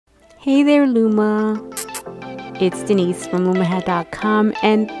Hey there, Luma. It's Denise from LumaHat.com,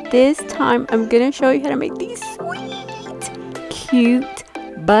 and this time I'm gonna show you how to make these sweet, cute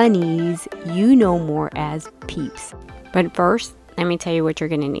bunnies you know more as Peeps. But first, let me tell you what you're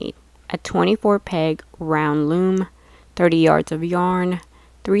gonna need. A 24 peg round loom, 30 yards of yarn,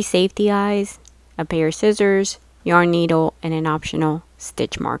 3 safety eyes, a pair of scissors, yarn needle, and an optional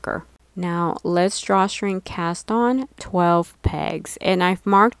stitch marker. Now let's drawstring cast on 12 pegs, and I've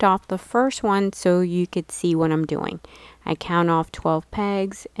marked off the first one so you could see what I'm doing. I count off 12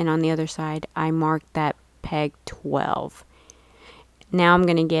 pegs, and on the other side I marked that peg 12. Now I'm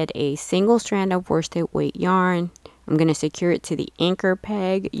going to get a single strand of worsted weight yarn. I'm going to secure it to the anchor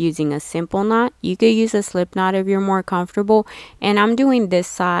peg using a simple knot. You could use a slip knot if you're more comfortable, and I'm doing this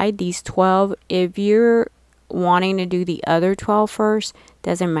side, these 12. If you're wanting to do the other 12 first,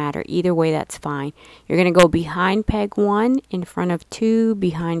 doesn't matter, either way, that's fine. You're going to go behind peg 1, in front of 2,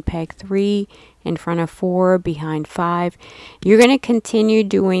 behind peg 3, in front of 4, behind 5. You're going to continue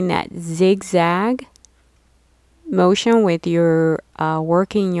doing that zigzag motion with your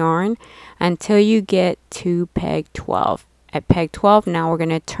working yarn until you get to peg 12. At peg 12, now we're going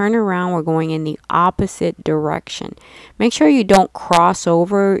to turn around. We're going in the opposite direction. Make sure you don't cross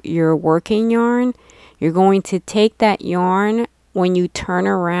over your working yarn. You're going to take that yarn when you turn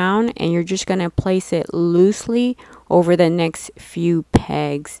around, and you're just going to place it loosely over the next few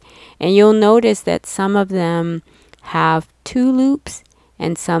pegs. And you'll notice that some of them have 2 loops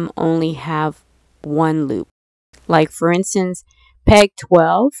and some only have 1 loop. Like for instance, peg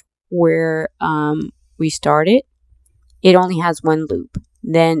 12, where we started, it only has 1 loop.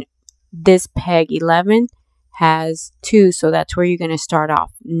 Then this peg 11 has 2, so that's where you're going to start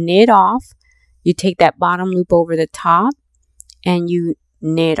off. Knit off. You take that bottom loop over the top and you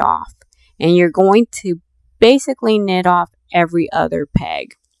knit off. And you're going to basically knit off every other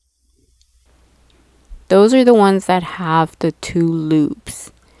peg. Those are the ones that have the 2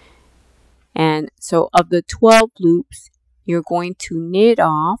 loops. And so of the 12 loops, you're going to knit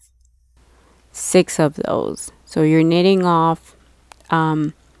off 6 of those. So you're knitting off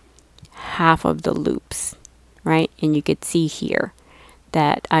half of the loops, right? And you could see here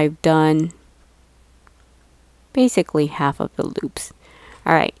that I've done basically half of the loops.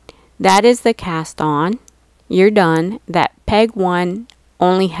 All right, that is the cast on. You're done. That peg 1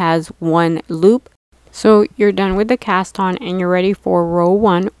 only has 1 loop. So you're done with the cast on, and you're ready for row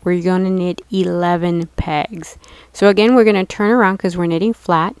 1, where you're going to knit 11 pegs. So again, we're going to turn around because we're knitting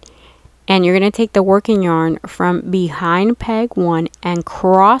flat, and you're going to take the working yarn from behind peg 1 and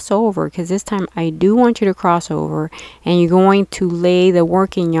cross over, because this time I do want you to cross over, and you're going to lay the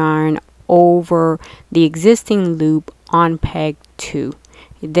working yarn over the existing loop on peg 2.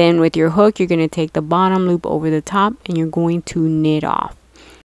 Then with your hook, you're going to take the bottom loop over the top, and you're going to knit off.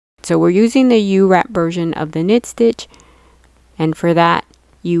 So we're using the U-wrap version of the knit stitch, and for that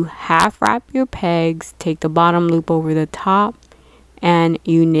you half wrap your pegs, take the bottom loop over the top, and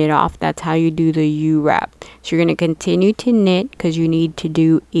you knit off. That's how you do the U-wrap. So you're going to continue to knit because you need to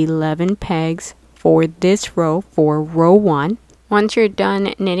do 11 pegs for this row, for row 1. Once you're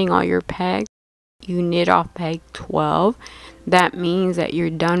done knitting all your pegs, you knit off peg 12. That means that you're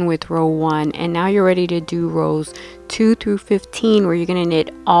done with row 1, and now you're ready to do rows 2 through 15, where you're going to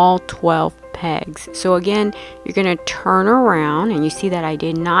knit all 12 pegs. So again, you're going to turn around, and you see that I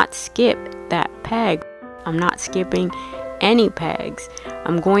did not skip that peg. I'm not skipping any pegs.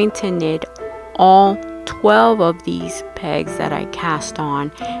 I'm going to knit all 12 of these pegs that I cast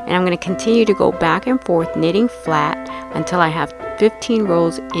on, and I'm going to continue to go back and forth knitting flat until I have 15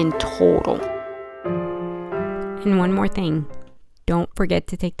 rows in total. And one more thing, don't forget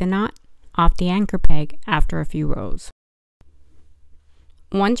to take the knot off the anchor peg after a few rows.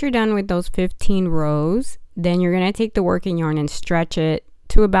 Once you're done with those 15 rows, then you're going to take the working yarn and stretch it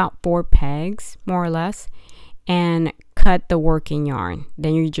to about 4 pegs, more or less, and cut the working yarn.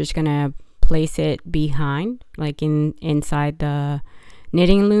 Then you're just going to place it behind, like inside the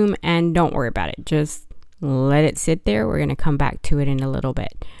knitting loom, and don't worry about it. Just let it sit there. We're going to come back to it in a little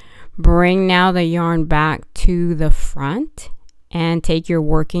bit. Bring now the yarn back to the front and take your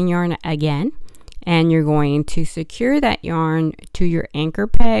working yarn again, and you're going to secure that yarn to your anchor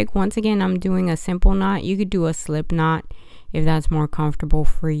peg. Once again, I'm doing a simple knot. You could do a slip knot if that's more comfortable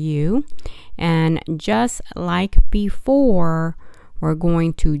for you. And just like before, we're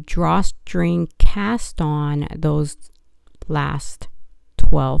going to drawstring cast on those last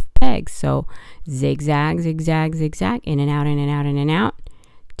 12 pegs. So zigzag, zigzag, zigzag, in and out, in and out, in and out,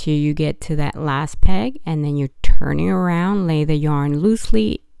 till you get to that last peg, and then you're turning around, lay the yarn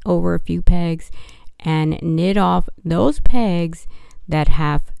loosely over a few pegs, and knit off those pegs that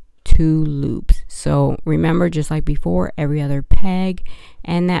have 2 2 loops. So remember, just like before, every other peg,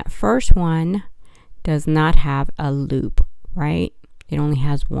 and that first one does not have a loop, right? It only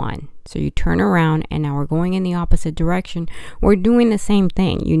has one. So you turn around, and now we're going in the opposite direction. We're doing the same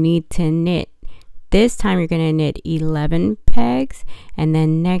thing. You need to knit. This time you're going to knit 11 pegs, and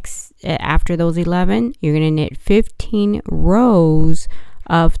then next, after those 11, you're going to knit 15 rows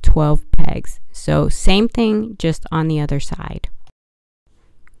of 12 pegs. So same thing, just on the other side.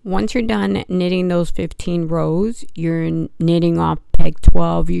 Once you're done knitting those 15 rows, you're knitting off peg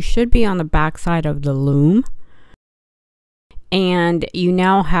 12. You should be on the back side of the loom. And you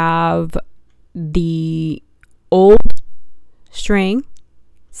now have the old string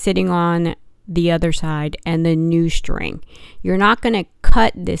sitting on the other side and the new string. You're not going to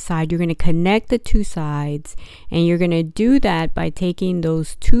cut this side. You're going to connect the 2 sides, and you're going to do that by taking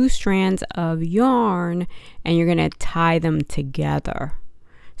those 2 strands of yarn and you're going to tie them together.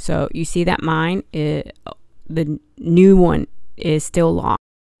 So you see that mine, the new one is still long.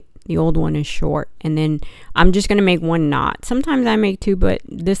 The old one is short, and then I'm just going to make 1 knot. Sometimes I make 2, but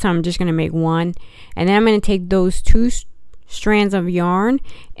this time I'm just going to make 1, and then I'm going to take those 2 strands of yarn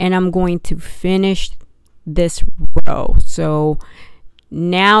and I'm going to finish this row. So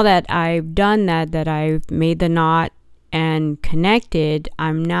now that I've done that I've made the knot and connected,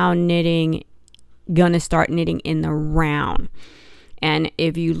 I'm now gonna start knitting in the round. And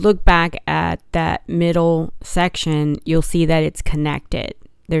if you look back at that middle section, you'll see that it's connected.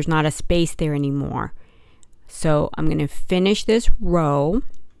 There's not a space there anymore. So I'm going to finish this row.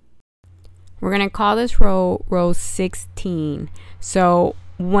 We're going to call this row 16. So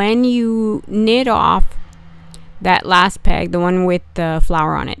when you knit off that last peg, the one with the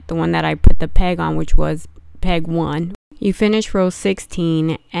flower on it, the one that I put the peg on, which was peg 1, you finish row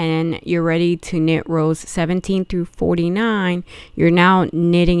 16 and you're ready to knit rows 17 through 49. You're now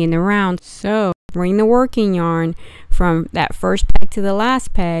knitting in the round. So bring the working yarn from that first peg to the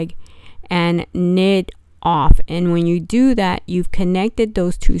last peg and knit off. And when you do that, you've connected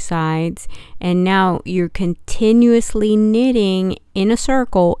those 2 sides, and now you're continuously knitting in a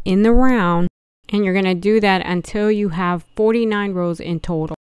circle in the round, and you're going to do that until you have 49 rows in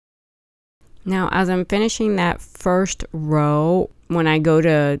total. Now, as I'm finishing that first row, when I go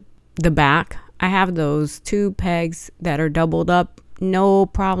to the back, I have those 2 pegs that are doubled up. No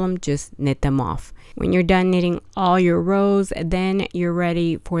problem, just knit them off. When you're done knitting all your rows, then you're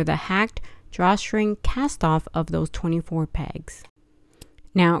ready for the hacked drawstring cast off of those 24 pegs.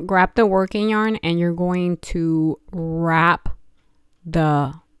 Now grab the working yarn and you're going to wrap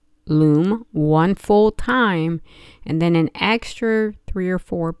the loom 1 full time, and then an extra 3 or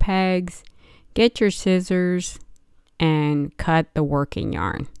 4 pegs. Get your scissors and cut the working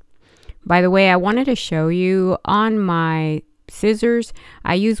yarn. By the way, I wanted to show you on my scissors,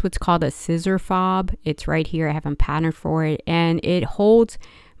 I use what's called a scissor fob. It's right here. I have a pattern for it, and it holds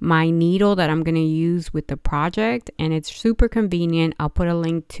my needle that I'm going to use with the project, and it's super convenient. I'll put a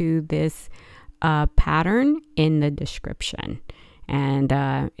link to this pattern in the description, and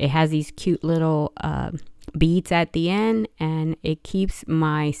it has these cute little beads at the end, and it keeps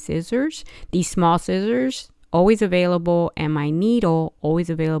my scissors, these small scissors, always available, and my needle always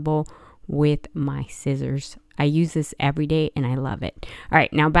available with my scissors. I use this every day and I love it. All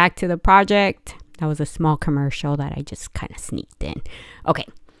right, now back to the project. That was a small commercial that I just kind of sneaked in. Okay,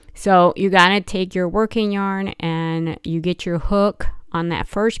 so you gotta take your working yarn and you get your hook on that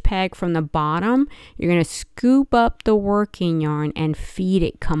first peg from the bottom. You're gonna scoop up the working yarn and feed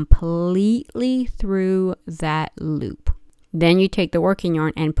it completely through that loop. Then you take the working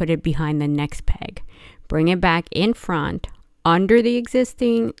yarn and put it behind the next peg. Bring it back in front under the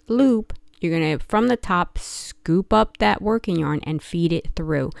existing loop. You're gonna, from the top, scoop up that working yarn and feed it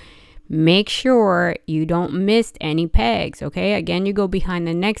through. Make sure you don't miss any pegs, okay? Again, you go behind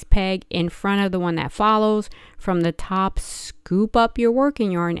the next peg in front of the one that follows. From the top, scoop up your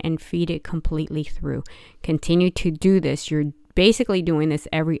working yarn and feed it completely through. Continue to do this. You're basically doing this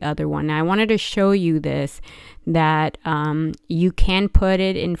every other one. Now, I wanted to show you this, that you can put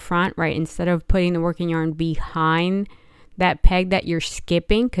it in front, right? Instead of putting the working yarn behind that peg that you're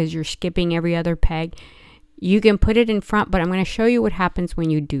skipping, because you're skipping every other peg, you can put it in front, but I'm going to show you what happens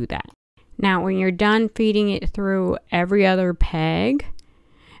when you do that. Now, when you're done feeding it through every other peg,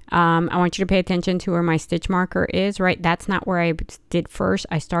 I want you to pay attention to where my stitch marker is, right? That's not where I did first.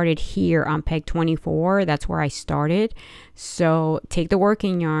 I started here on peg 24. That's where I started. So take the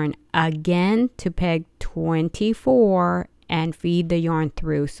working yarn again to peg 24 and feed the yarn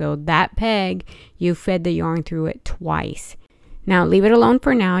through. So that peg, you fed the yarn through it twice. Now leave it alone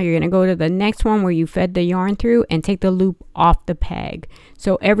for now. You're going to go to the next one where you fed the yarn through and take the loop off the peg.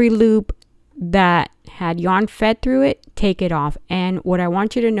 So every loop that had yarn fed through it, take it off. And what I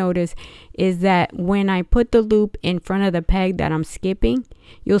want you to notice is that when I put the loop in front of the peg that I'm skipping,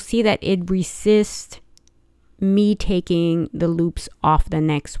 you'll see that it resists me taking the loops off the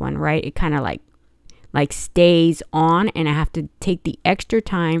next one, right? It kind of like stays on, and I have to take the extra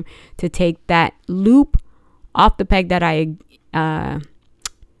time to take that loop off the peg that I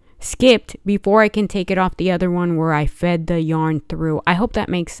skipped before I can take it off the other one where I fed the yarn through. I hope that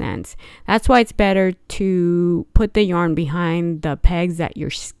makes sense. That's why it's better to put the yarn behind the pegs that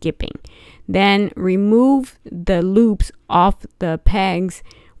you're skipping. Then remove the loops off the pegs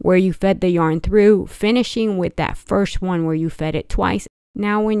where you fed the yarn through, finishing with that first one where you fed it twice.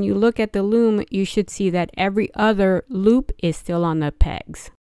 Now when you look at the loom, you should see that every other loop is still on the pegs.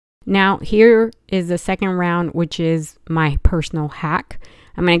 Now here is the second round, which is my personal hack.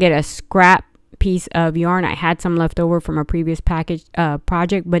 I'm going to get a scrap piece of yarn. I had some left over from a previous project,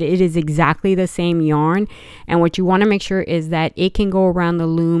 but it is exactly the same yarn. And what you want to make sure is that it can go around the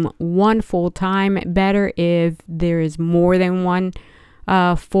loom one full time. Better if there is more than one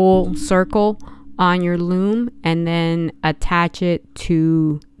full circle on your loom, and then attach it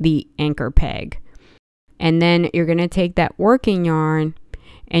to the anchor peg. And then you're going to take that working yarn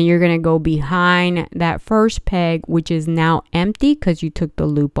and you're going to go behind that first peg, which is now empty because you took the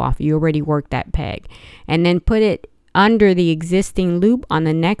loop off. You already worked that peg. And then put it under the existing loop on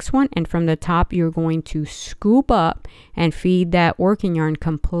the next one. And from the top, you're going to scoop up and feed that working yarn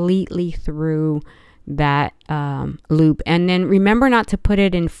completely through that loop. And then remember not to put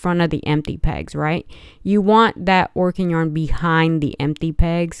it in front of the empty pegs, right? You want that working yarn behind the empty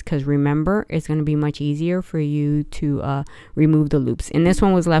pegs, because remember, it's going to be much easier for you to remove the loops. And this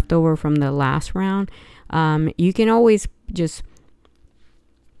one was left over from the last round. You can always just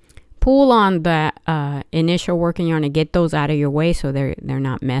pull on the initial working yarn to get those out of your way so they're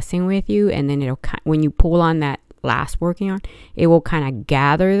not messing with you. And then it'll, when you pull on that last working yarn, it will kind of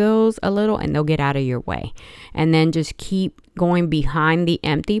gather those a little and they'll get out of your way. And then just keep going behind the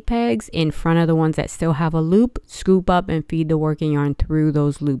empty pegs in front of the ones that still have a loop. Scoop up and feed the working yarn through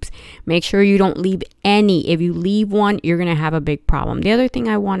those loops. Make sure you don't leave any. If you leave one, you're going to have a big problem. The other thing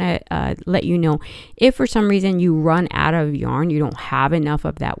I want to let you know, if for some reason you run out of yarn, you don't have enough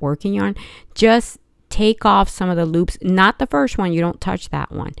of that working yarn, just take off some of the loops. Not the first one, you don't touch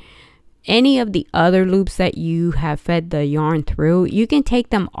that one. Any of the other loops that you have fed the yarn through, you can take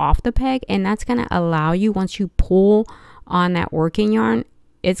them off the peg, and that's going to allow you, once you pull on that working yarn,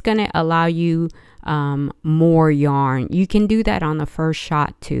 it's going to allow you more yarn. You can do that on the first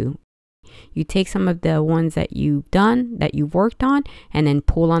shot too. You take some of the ones that you've done, that you've worked on, and then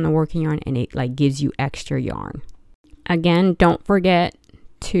pull on the working yarn, and it like gives you extra yarn. Again, don't forget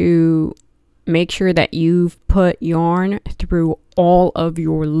to make sure that you've put yarn through all of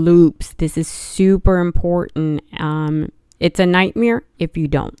your loops. This is super important. It's a nightmare if you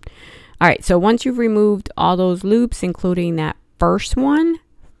don't. All right, so once you've removed all those loops, including that first one,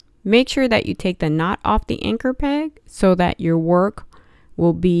 make sure that you take the knot off the anchor peg so that your work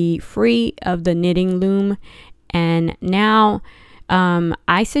will be free of the knitting loom. And now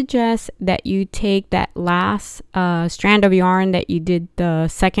I suggest that you take that last strand of yarn that you did the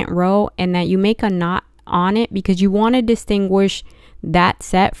second row, and that you make a knot on it, because you want to distinguish that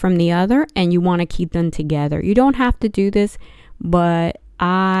set from the other, and you want to keep them together. You don't have to do this, but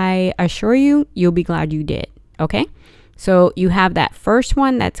I assure you, you'll be glad you did. Okay, so you have that first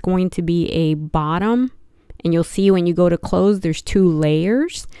one that's going to be a bottom, and you'll see when you go to close, there's 2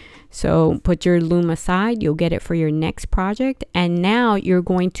 layers. So put your loom aside, you'll get it for your next project. And now you're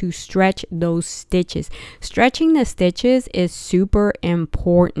going to stretch those stitches. Stretching the stitches is super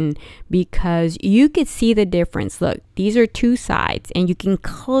important because you could see the difference. Look, these are 2 sides, and you can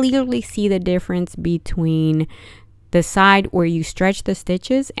clearly see the difference between the side where you stretch the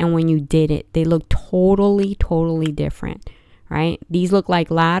stitches and when you did it. They look totally different, right? These look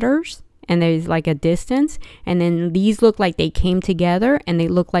like ladders, and there's like a distance, and then these look like they came together and they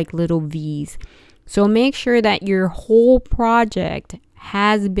look like little V's. So make sure that your whole project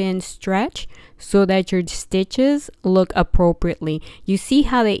has been stretched so that your stitches look appropriately. You see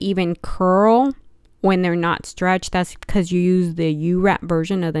how they even curl when they're not stretched? That's because you use the U-wrap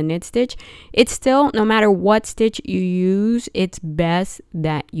version of the knit stitch. It's still, no matter what stitch you use, it's best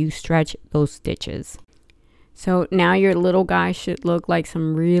that you stretch those stitches. So now your little guy should look like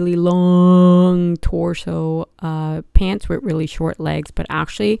some really long torso pants with really short legs. But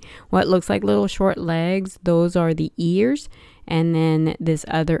actually what looks like little short legs, those are the ears. And then this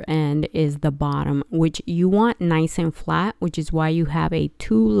other end is the bottom, which you want nice and flat, which is why you have a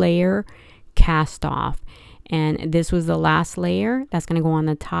 2-layer cast off. And this was the last layer that's going to go on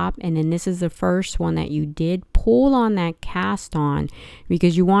the top, and then this is the first one that you did. Pull on that cast on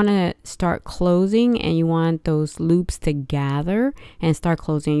because you want to start closing, and you want those loops to gather and start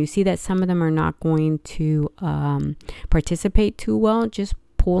closing. You see that some of them are not going to participate too well. Just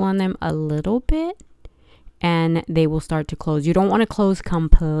pull on them a little bit and they will start to close. You don't want to close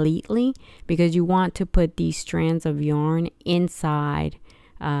completely because you want to put these strands of yarn inside,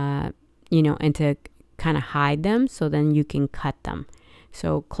 you know, and to kind of hide them so then you can cut them.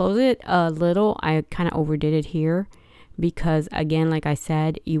 So close it a little. I kind of overdid it here because, again, like I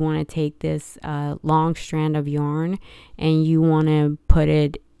said, you want to take this long strand of yarn and you want to put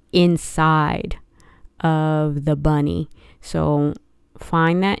it inside of the bunny. So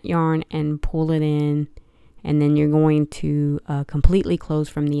find that yarn and pull it in, and then you're going to completely close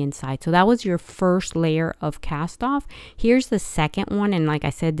from the inside. So that was your first layer of cast off. Here's the second one, and like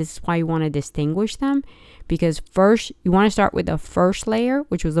I said, this is why you want to distinguish them, because first you want to start with the first layer,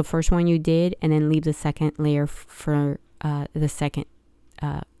 which was the first one you did, and then leave the second layer for the second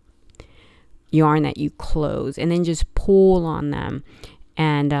yarn that you close, and then just pull on them.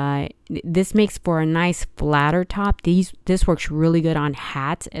 And this makes for a nice flatter top. This works really good on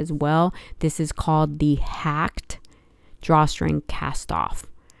hats as well. This is called the hacked drawstring cast off.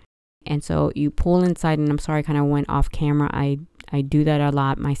 And so you pull inside, and I'm sorry I kind of went off camera. I do that a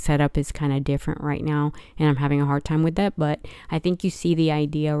lot. My setup is kind of different right now and I'm having a hard time with that, but I think you see the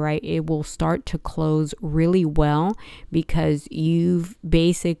idea, right? It will start to close really well because you've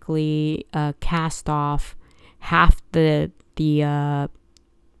basically cast off half the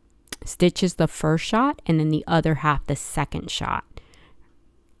stitches the first shot, and then the other half the second shot.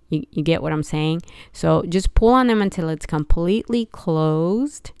 You get what I'm saying? So just pull on them until it's completely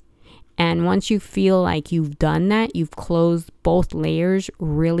closed. And once you feel like you've done that, you've closed both layers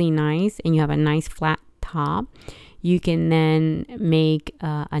really nice, and you have a nice flat top, you can then make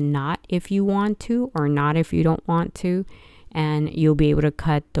a knot if you want to, or not if you don't want to, and you'll be able to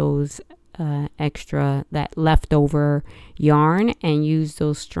cut those that leftover yarn and use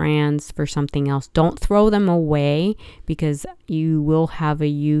those strands for something else. Don't throw them away because you will have a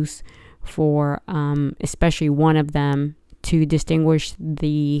use for especially one of them to distinguish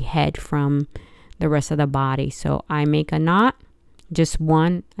the head from the rest of the body. So I make a knot, just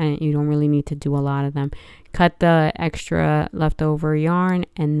one, and you don't really need to do a lot of them. Cut the extra leftover yarn,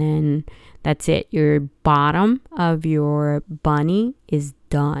 and then that's it. Your bottom of your bunny is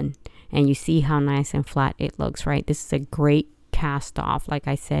done. And you see how nice and flat it looks, right? This is a great cast off, like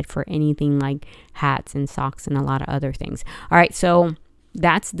I said, for anything like hats and socks and a lot of other things. All right, so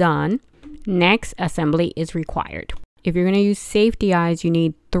that's done. Next assembly is required. If you're going to use safety eyes, you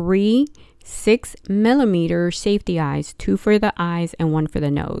need 3 6mm safety eyes, 2 for the eyes and 1 for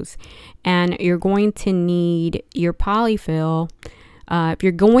the nose. And you're going to need your polyfill. If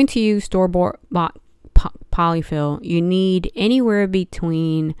you're going to use store-bought polyfill, you need anywhere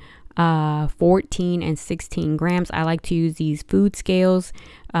between 14 and 16 grams. I like to use these food scales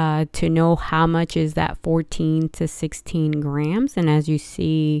to know how much is that 14 to 16 grams. And as you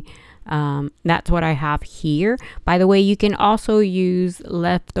see, that's what I have here. By the way, you can also use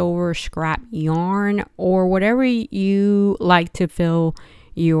leftover scrap yarn or whatever you like to fill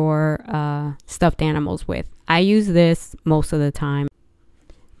your stuffed animals with. I use this most of the time.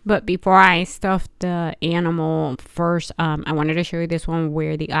 But before I stuff the animal first, I wanted to show you this one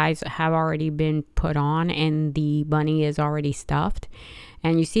where the eyes have already been put on and the bunny is already stuffed.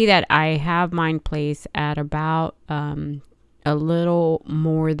 And you see that I have mine placed at about a little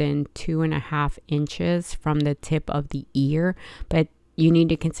more than 2.5 inches from the tip of the ear. But you need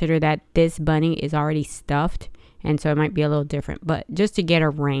to consider that this bunny is already stuffed, and so it might be a little different. But just to get a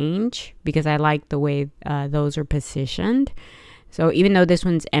range, because I like the way those are positioned. So even though this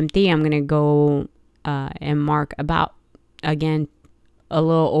one's empty, I'm going to go and mark about, again, a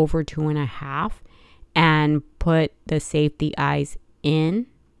little over 2.5 and put the safety eyes in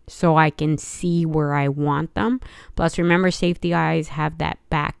so I can see where I want them. Plus, remember, safety eyes have that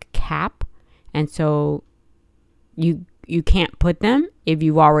back cap, and so you can't put them if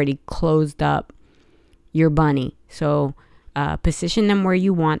you've already closed up your bunny. So position them where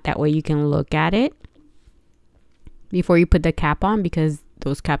you want. That way you can look at it before you put the cap on, because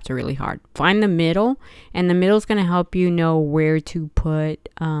those caps are really hard. Find the middle, and the middle is going to help you know where to put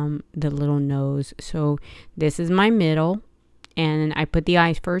the little nose. So this is my middle, and I put the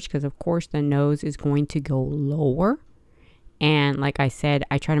eyes first because of course the nose is going to go lower. And like I said,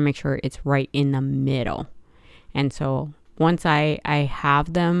 I try to make sure it's right in the middle. And so once I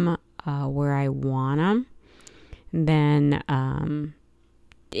have them where I want them, then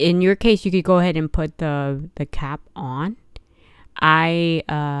in your case, you could go ahead and put the cap on.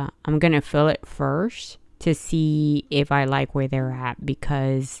 I'm going to fill it first to see if I like where they're at,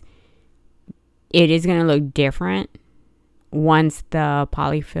 because it is going to look different once the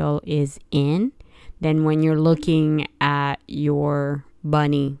polyfill is in than when you're looking at your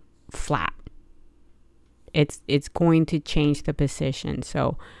bunny flat. It's going to change the position.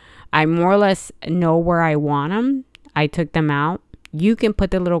 So I more or less know where I want them. I took them out. You can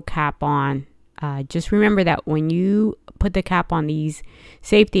put the little cap on. Just remember that when you put the cap on these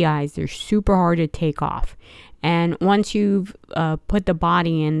safety eyes, they're super hard to take off. And once you've put the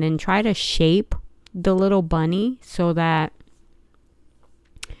body in, then try to shape the little bunny so that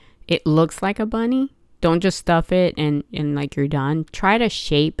it looks like a bunny. Don't just stuff it and like you're done. Try to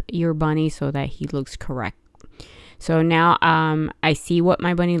shape your bunny so that he looks correct. So now I see what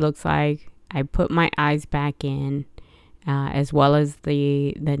my bunny looks like. I put my eyes back in, as well as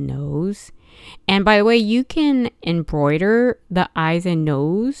the nose. And by the way, you can embroider the eyes and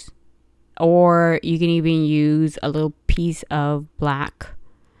nose, or you can even use a little piece of black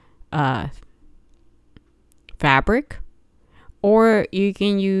fabric, or you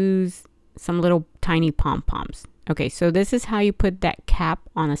can use some little tiny pom-poms. Okay, so this is how you put that cap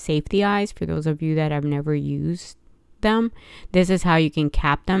on a safety eyes. For those of you that have never used them, this is how you can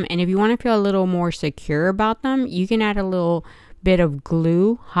cap them. And if you want to feel a little more secure about them, you can add a little bit of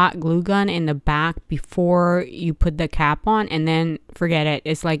glue, hot glue gun in the back before you put the cap on, and then forget it.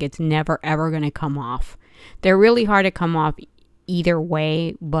 It's like it's never ever going to come off. They're really hard to come off either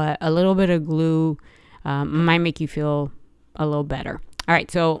way, but a little bit of glue might make you feel a little better. All right,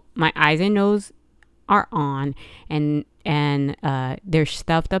 so my eyes and nose are on, and they're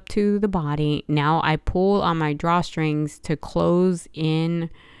stuffed up to the body. Now I pull on my drawstrings to close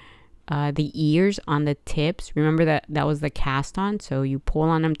in the ears on the tips. Remember that was the cast on, so you pull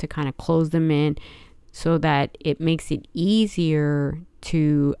on them to kind of close them in so that it makes it easier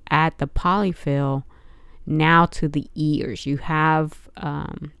to add the polyfill now to the ears you have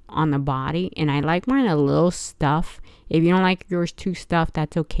on the body. And I like mine a little stuff. If you don't like yours too stuffed,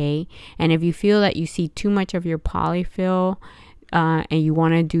 that's okay. And if you feel that you see too much of your polyfill and you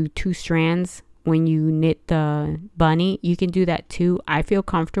want to do 2 strands when you knit the bunny, you can do that too. I feel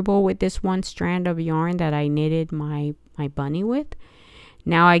comfortable with this 1 strand of yarn that I knitted my bunny with.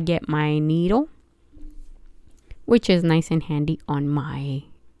 Now I get my needle, which is nice and handy on my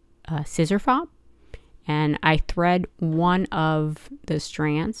scissor fob, and I thread one of the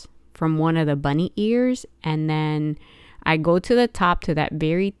strands from one of the bunny ears, and then I go to the top, to that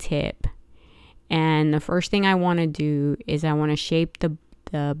very tip, and the first thing I want to do is I want to shape the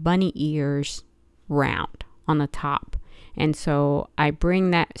bunny ears round on the top. And so I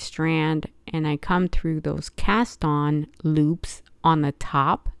bring that strand and I come through those cast on loops on the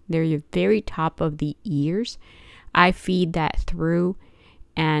top. They're the very top of the ears. I feed that through,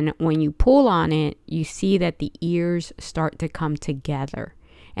 and when you pull on it, you see that the ears start to come together.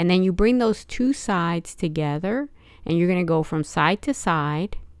 And then you bring those 2 sides together, and you're going to go from side to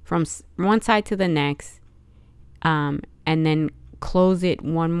side, from one side to the next, and then close it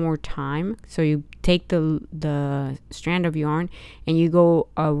one more time. So you take the strand of yarn and you go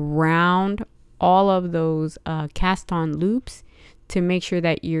around all of those cast on loops to make sure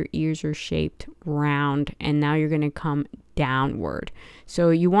that your ears are shaped round, and now you're going to come downward. So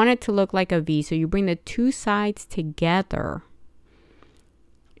you want it to look like a V, so you bring the 2 sides together,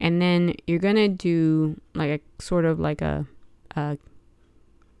 and then you're going to do like a sort of like a I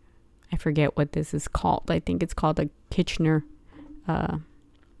forget what this is called. I think it's called a Kitchener.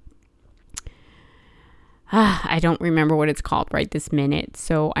 I don't remember what it's called right this minute,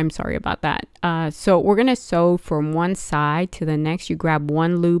 so I'm sorry about that. So we're going to sew from one side to the next. You grab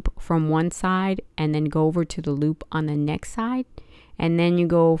one loop from one side and then go over to the loop on the next side. And then you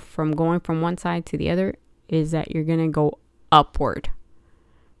go from going from one side to the other is that you're going to go upward.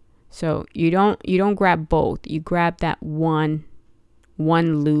 So you don't grab both. You grab that one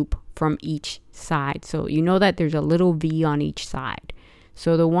loop from each side. So you know that there's a little V on each side.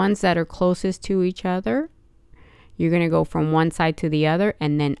 So the ones that are closest to each other, you're going to go from one side to the other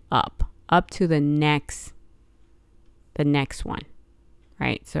and then up to the next one,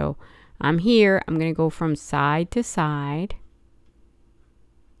 right? So I'm here, I'm going to go from side to side,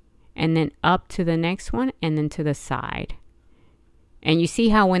 and then up to the next one, and then to the side. And you see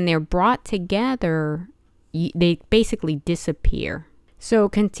how when they're brought together, they basically disappear. So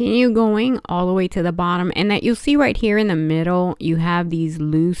continue going all the way to the bottom, and that you'll see right here in the middle, you have these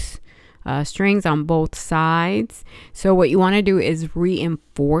loose strings on both sides. So what you want to do is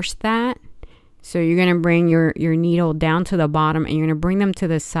reinforce that. So you're going to bring your needle down to the bottom, and you're going to bring them to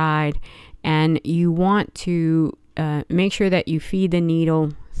the side, and you want to make sure that you feed the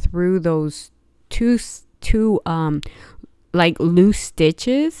needle through those two like loose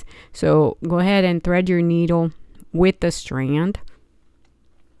stitches. So go ahead and thread your needle with the strand,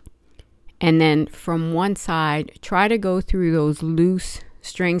 and then from one side try to go through those loose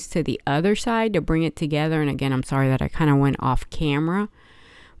strings to the other side to bring it together. And again, I'm sorry that I kind of went off camera,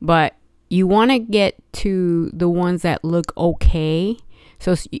 but you want to get to the ones that look okay.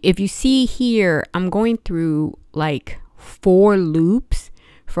 So if you see here, I'm going through like 4 loops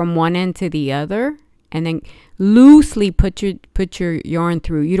from one end to the other, and then loosely put your yarn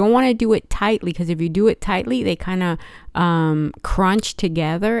through. You don't want to do it tightly, because if you do it tightly, they kind of crunch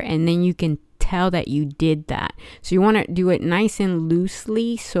together, and then you can tell that you did that. So you want to do it nice and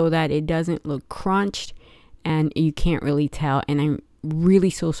loosely so that it doesn't look crunched and you can't really tell. And I'm really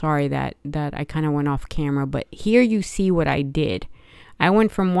so sorry that I kind of went off camera, but here you see what I did. I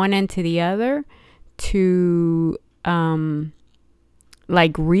went from one end to the other to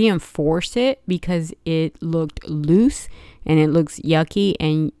like reinforce it, because it looked loose and it looks yucky,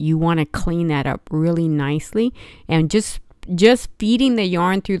 and you want to clean that up really nicely. And just feeding the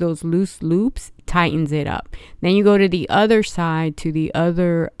yarn through those loose loops tightens it up. Then you go to the other side, to the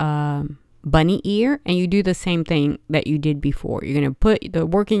other bunny ear, and you do the same thing that you did before. You're going to put the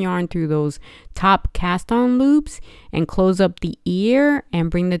working yarn through those top cast on loops and close up the ear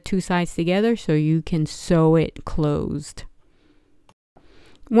and bring the two sides together so you can sew it closed.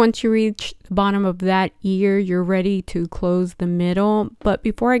 Once you reach the bottom of that ear, you're ready to close the middle. But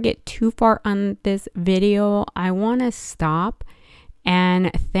before I get too far on this video, I want to stop and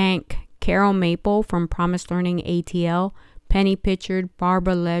thank Carol Maple from Promise Learning ATL, Penny Pitchard,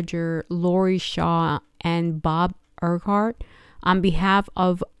 Barbara Ledger, Lori Shaw, and Bob Urquhart on behalf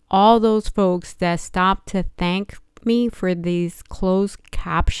of all those folks that stopped to thank me for these closed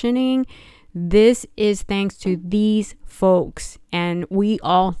captioning. This is thanks to these folks, and we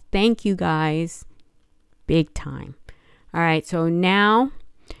all thank you guys big time. All right, so now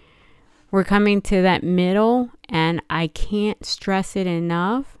we're coming to that middle, and I can't stress it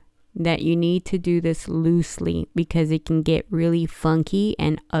enough that you need to do this loosely, because it can get really funky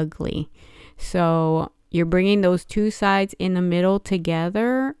and ugly. So you're bringing those two sides in the middle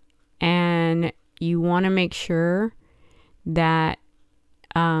together, and you want to make sure that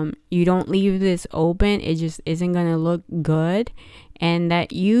you don't leave this open. It just isn't going to look good, and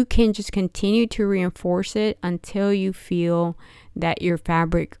that you can just continue to reinforce it until you feel that your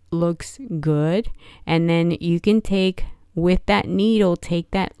fabric looks good. And then you can take, with that needle,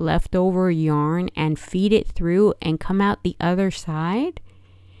 take that leftover yarn and feed it through and come out the other side.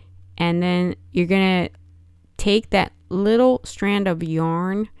 And then you're going to take that little strand of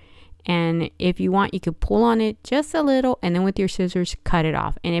yarn, and if you want, you could pull on it just a little, and then with your scissors cut it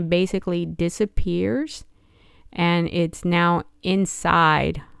off, and it basically disappears, and it's now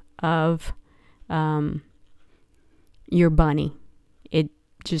inside of your bunny. It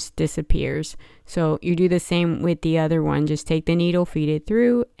just disappears. So you do the same with the other one. Just take the needle, feed it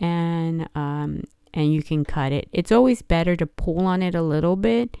through, and you can cut it. It's always better to pull on it a little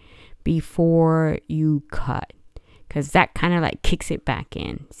bit before you cut, because that kind of like kicks it back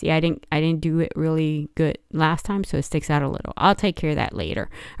in. See, I didn't do it really good last time, so it sticks out a little. I'll take care of that later.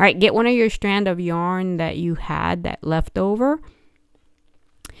 All right, get one of your strand of yarn that you had that left over,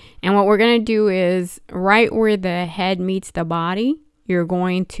 and what we're going to do is right where the head meets the body, you're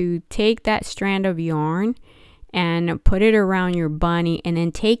going to take that strand of yarn and put it around your bunny, and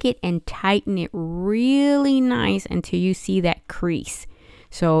then take it and tighten it really nice until you see that crease.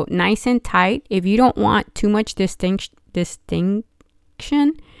 So nice and tight. If you don't want too much distinction,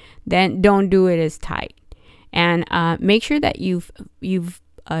 then don't do it as tight. And make sure that you've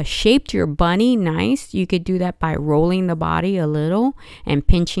shaped your bunny nice. You could do that by rolling the body a little and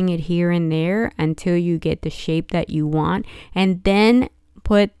pinching it here and there until you get the shape that you want. And then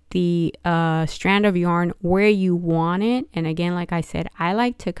put the strand of yarn where you want it. And again, like I said, I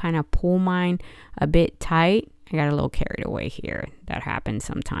like to kind of pull mine a bit tight. I got a little carried away here. That happens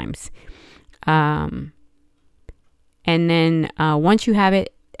sometimes. And then once you have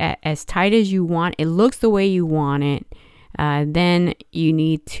it as tight as you want, it looks the way you want it, then you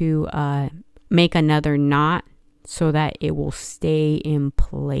need to make another knot. so that it will stay in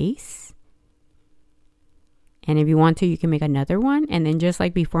place. And if you want to, you can make another one. And then just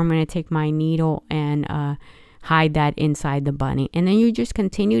like before, I'm going to take my needle and hide that inside the bunny. And then you just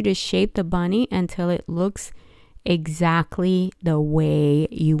continue to shape the bunny until it looks exactly the way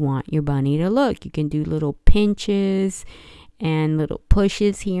you want your bunny to look. You can do little pinches and little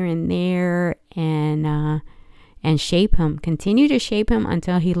pushes here and there, and shape him. Continue to shape him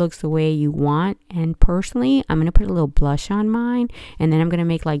until he looks the way you want. And personally, I'm going to put a little blush on mine, and then I'm going to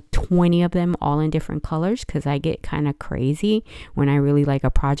make like 20 of them all in different colors, because I get kind of crazy when I really like a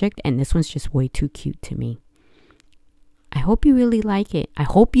project, and this one's just way too cute to me. I hope you really like it. I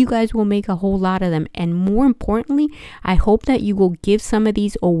hope you guys will make a whole lot of them. And more importantly, I hope that you will give some of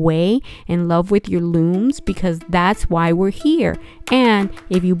these away and love with your looms, because that's why we're here. And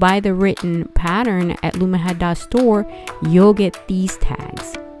if you buy the written pattern at ôhë.store, you'll get these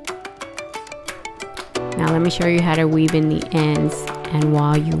tags. Now let me show you how to weave in the ends. And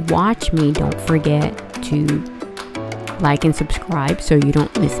while you watch me, don't forget to like and subscribe so you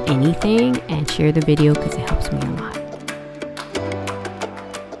don't miss anything, and share the video because it helps me a lot.